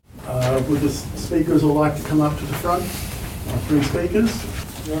Would the speakers all like to come up to the front? Three speakers.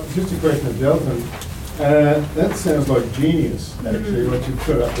 Yeah, just a question of Delton. That sounds like genius, actually, what you've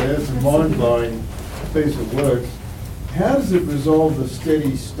put up there. It's a mind-blowing piece of work. How does it resolve the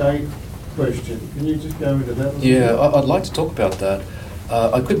steady state question? Can you just go into that a little bit? Yeah, I'd like to talk about that.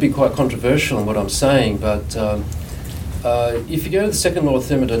 I could be quite controversial in what I'm saying, but if you go to the second law of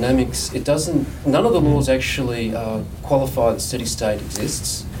thermodynamics, none of the laws actually qualify that steady state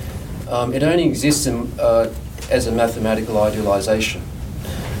exists. It only exists as a mathematical idealisation.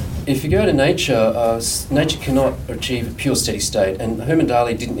 If you go to nature, nature cannot achieve a pure steady state, and Herman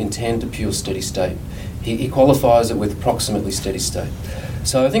Daly didn't intend a pure steady state. He qualifies it with approximately steady state.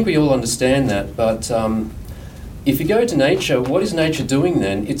 So I think we all understand that, but if you go to nature, what is nature doing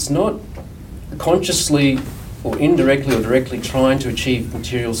then? It's not consciously or indirectly or directly trying to achieve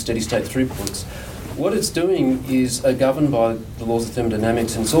material steady state throughputs. What it's doing is governed by the laws of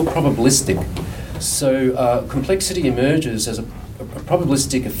thermodynamics, and it's all probabilistic. So complexity emerges as a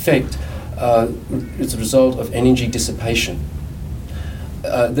probabilistic effect as a result of energy dissipation.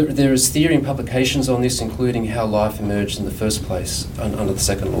 There is theory and publications on this, including how life emerged in the first place under the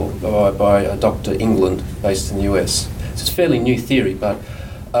second law by Dr. England, based in the US. So it's a fairly new theory, but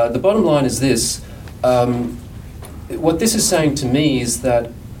the bottom line is this. What this is saying to me is that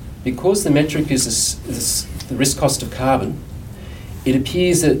because the metric is the risk cost of carbon, it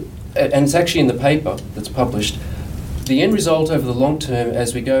appears that, and it's actually in the paper that's published, the end result over the long term,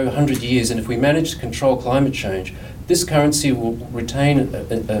 as we go 100 years, and if we manage to control climate change, this currency will retain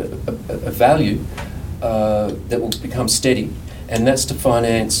a value that will become steady, and that's to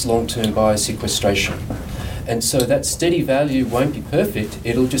finance long-term biosequestration. And so that steady value won't be perfect,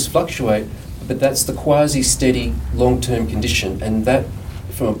 it'll just fluctuate, but that's the quasi-steady long-term condition, and that,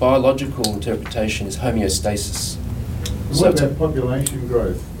 from a biological interpretation, is homeostasis. What about population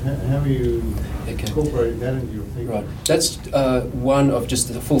growth? How are you incorporating that into your thinking? Right, that's one of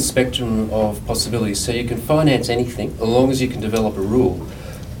just the full spectrum of possibilities. So you can finance anything, as long as you can develop a rule.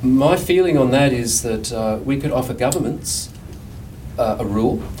 My feeling on that is that we could offer governments a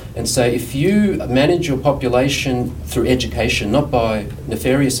rule and say, if you manage your population through education, not by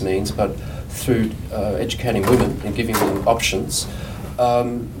nefarious means, but through educating women and giving them options,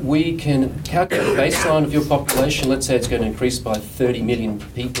 we can calculate the baseline of your population. Let's say it's going to increase by 30 million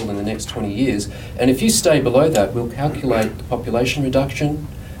people in the next 20 years. And if you stay below that, we'll calculate the population reduction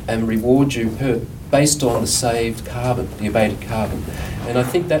and reward you based on the saved carbon, the abated carbon. And I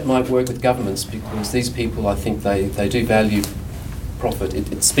think that might work with governments, because these people, I think they do value profit.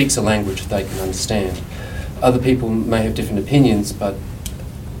 It speaks a language they can understand. Other people may have different opinions, but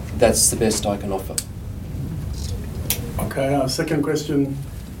that's the best I can offer. Okay, our second question.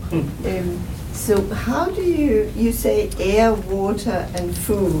 So how do you say air, water and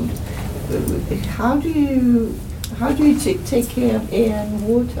food, how do you take care of air and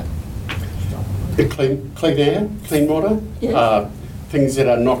water? Clean air, clean water, Yes. Things that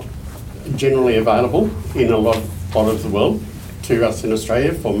are not generally available in a lot of the world to us in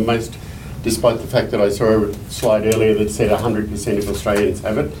Australia for most, despite the fact that I saw a slide earlier that said 100% of Australians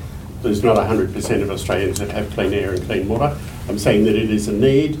have it. There's not 100% of Australians that have clean air and clean water. I'm saying that it is a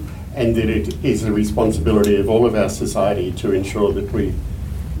need, and that it is a responsibility of all of our society to ensure that we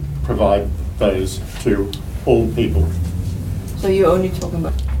provide those to all people. So you're only talking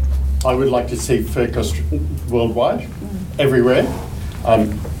about... I would like to see FERC worldwide, everywhere.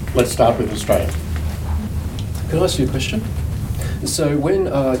 Let's start with Australia. Can I ask you a question? So when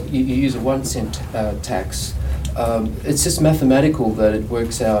you use a 1 cent tax, it's just mathematical that it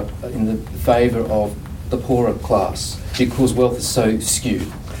works out in the favour of the poorer class because wealth is so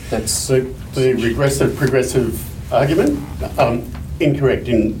skewed. That's the progressive argument, incorrect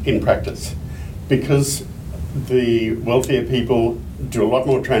in practice, because the wealthier people do a lot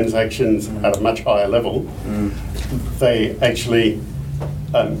more transactions at a much higher level. They actually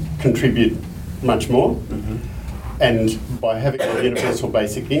contribute much more. And by having a universal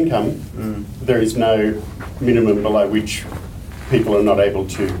basic income, there is no minimum below which people are not able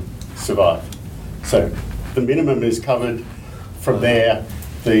to survive. So the minimum is covered. From there,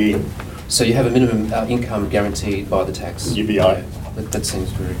 So you have a minimum income guaranteed by the tax? UBI. That seems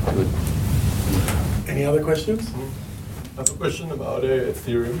very good. Any other questions? I have a question about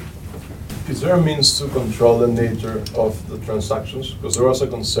Ethereum. Is there a means to control the nature of the transactions? Because there was a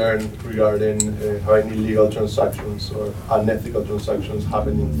concern regarding having illegal transactions or unethical transactions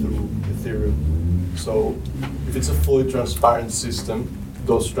happening through Ethereum. So if it's a fully transparent system,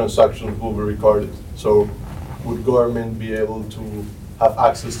 those transactions will be recorded. So would government be able to have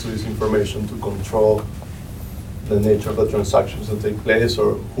access to this information to control the nature of the transactions that take place,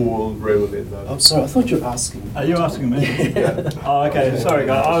 or who will regulate that? I'm sorry, I thought you were asking. Are you asking me? Oh, okay. Sorry,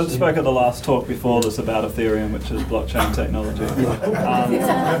 guys. I spoke at the last talk before this about Ethereum, which is blockchain technology.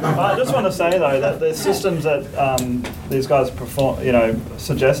 I just want to say though that the systems that these guys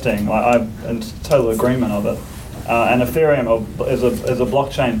suggesting, like I'm in total agreement of it. And Ethereum is a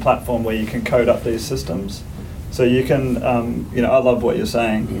blockchain platform where you can code up these systems. So you can, I love what you're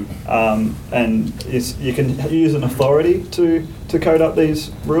saying, and you can use an authority to code up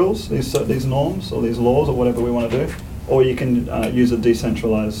these rules, these norms, or these laws, or whatever we want to do, or you can use a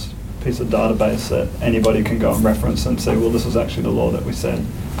decentralized piece of database that anybody can go and reference and say, well, this is actually the law that we said.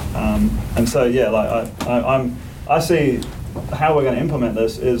 And so, yeah, like I see how we're going to implement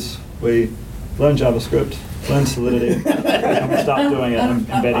this is we learn JavaScript, learn Solidity, and we start doing it and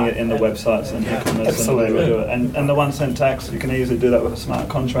embedding it in the websites and e-commerce, and we do it. And the 1 cent tax, you can easily do that with a smart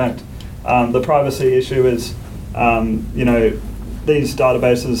contract. The privacy issue is, these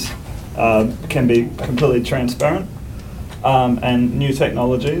databases can be completely transparent. And new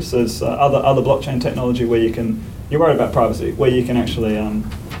technologies, there's other blockchain technology where you're worried about privacy, where you can actually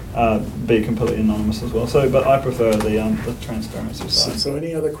be completely anonymous as well. So, but I prefer the transparency side. So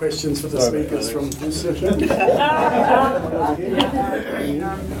any other questions for the speakers from this session?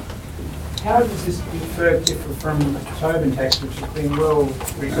 How does this differ from Tobin tax, which has been well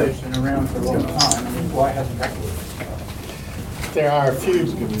researched and around for a long time? I mean, why hasn't that worked? There are a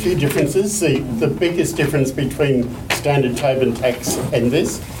few differences. The biggest difference between standard Tobin tax and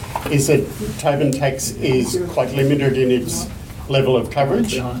this is that Tobin tax is quite limited in its level of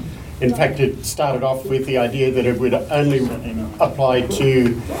coverage. In fact, it started off with the idea that it would only apply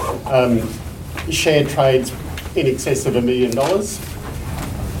to share trades in excess of $1 million.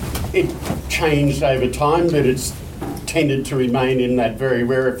 It changed over time, but it's tended to remain in that very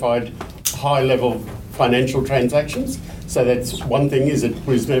rarefied, high-level financial transactions. So that's one thing, is it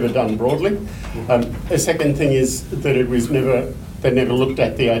was never done broadly. The second thing is that they never looked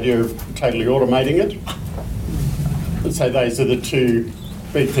at the idea of totally automating it. So those are the two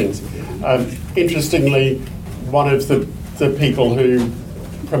big things. Interestingly, one of the people who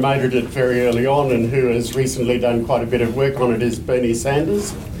promoted it very early on and who has recently done quite a bit of work on it is Bernie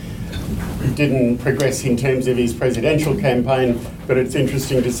Sanders. Didn't progress in terms of his presidential campaign, but it's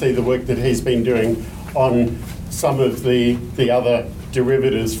interesting to see the work that he's been doing on some of the other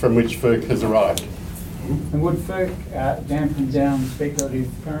derivatives from which FERC has arrived. And would FERC dampen down speculative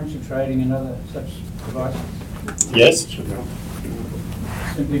currency trading and other such devices? Yes.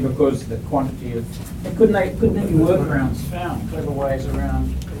 Simply because the quantity of... Couldn't any workarounds found, clever ways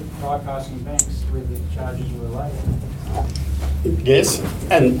around bypassing banks where the charges were laid? Yes,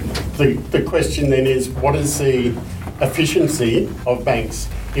 and the question then is, what is the efficiency of banks?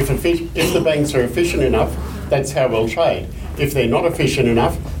 If the banks are efficient enough, that's how we'll trade. If they're not efficient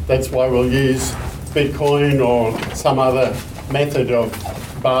enough, that's why we'll use Bitcoin or some other method of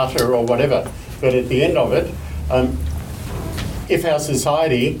barter or whatever. But at the end of it, if our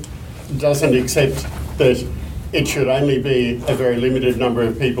society doesn't accept that it should only be a very limited number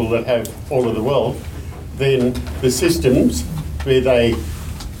of people that have all of the wealth, then the systems, be they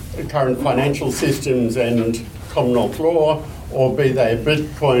current financial systems and Commonwealth law, or be they a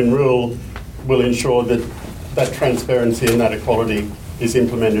Bitcoin rule, will ensure that that transparency and that equality is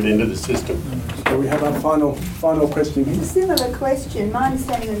implemented into the system. So we have our final question A here. similar question. My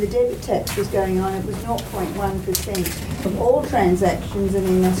understanding when the debit tax was going on, it was 0.1% of all transactions, and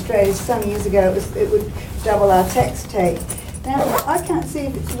in Australia some years ago it would double our tax take. Now, I can't see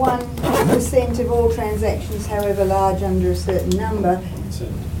if it's 1% of all transactions, however large, under a certain number.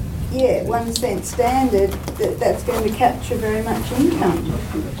 Yeah, 1 cent standard, that's going to capture very much income.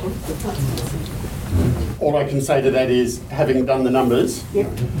 All I can say to that is, having done the numbers Yep.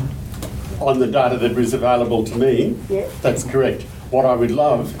 on the data that was available to me, Yep. that's correct. What I would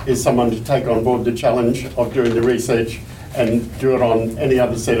love is someone to take on board the challenge of doing the research and do it on any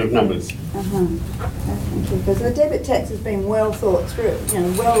other set of numbers. Because the debit tax has been well thought through,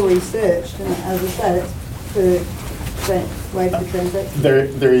 well researched, and as I say, that's per way for transaction.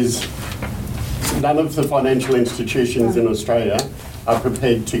 There is none of the financial institutions in Australia are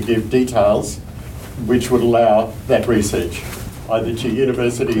prepared to give details which would allow that research, either to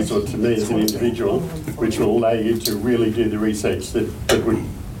universities or to me as an individual, which will allow you to really do the research that would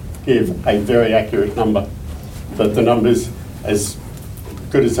give a very accurate number. But the numbers, as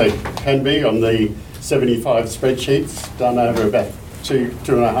good as they can be on the 75 spreadsheets done over about two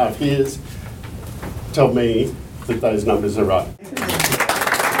and a half years, tell me that those numbers are right.